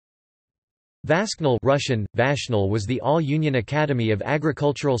VASKhNIL Russian, VASKhNIL was the all-union Academy of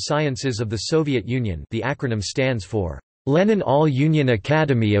Agricultural Sciences of the Soviet Union. The acronym stands for Lenin All-Union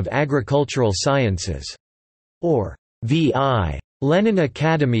Academy of Agricultural Sciences, or VI. Lenin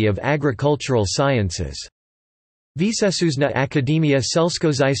Academy of Agricultural Sciences. Vysosuszna Akademia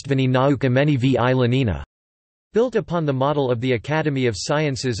Selskozaistveni Nauk Imeni VI Lenina. Built upon the model of the Academy of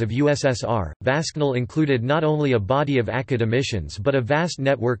Sciences of USSR, VASKhNIL included not only a body of academicians but a vast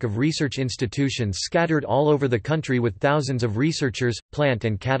network of research institutions scattered all over the country with thousands of researchers, plant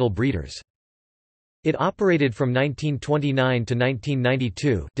and cattle breeders. It operated from 1929 to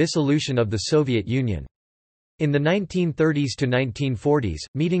 1992, dissolution of the Soviet Union. In the 1930s to 1940s,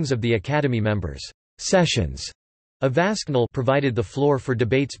 meetings of the Academy members, sessions of VASKhNIL, provided the floor for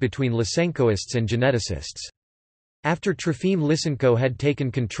debates between Lysenkoists and geneticists. After Trofim Lysenko had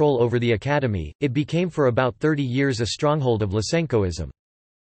taken control over the Academy, it became for about 30 years a stronghold of Lysenkoism.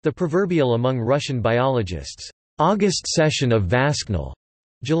 The proverbial among Russian biologists, August session of VASKhNIL,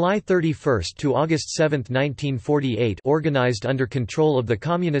 July 31 to August 7, 1948, organized under control of the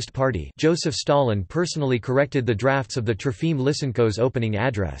Communist Party. Joseph Stalin personally corrected the drafts of the Trofim Lysenko's opening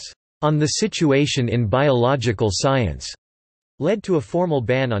address, "On the Situation in Biological Science," led to a formal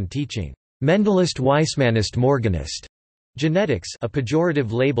ban on teaching Mendelist Weissmannist Morganist genetics, a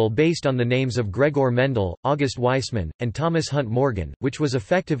pejorative label based on the names of Gregor Mendel, August Weissmann, and Thomas Hunt Morgan, which was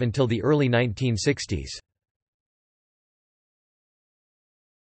effective until the early 1960s.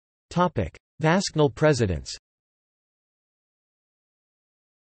 VASKhNIL presidents.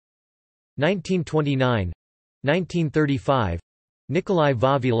 1929 1935 Nikolai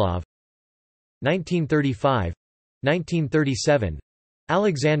Vavilov. 1935 1937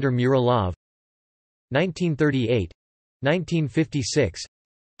 Alexander Muralov. 1938 1956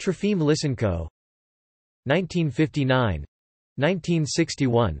 Trofim Lysenko. 1959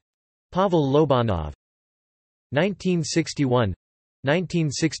 1961 Pavel Lobanov. 1961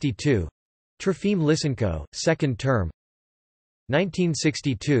 1962 Trofim Lysenko, second term.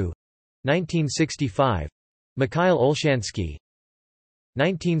 1962 1965 Mikhail Olshansky.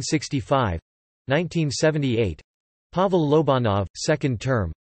 1965 1978 Pavel Lobanov, second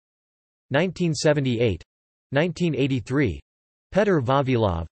term. 1978 1983 Petr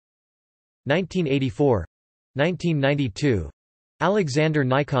Vavilov. 1984 1992 Alexander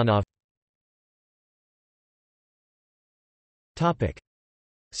Nikonov.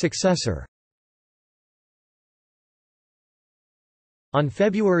 Successor. On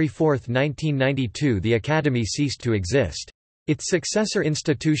February 4, 1992, the Academy ceased to exist. Its successor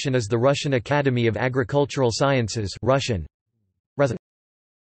institution is the Russian Academy of Agricultural Sciences, Russian.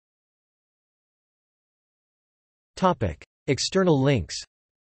 External links.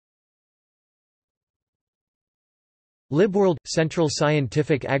 LibWorld – Central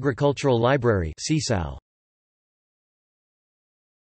Scientific Agricultural Library (CSAL).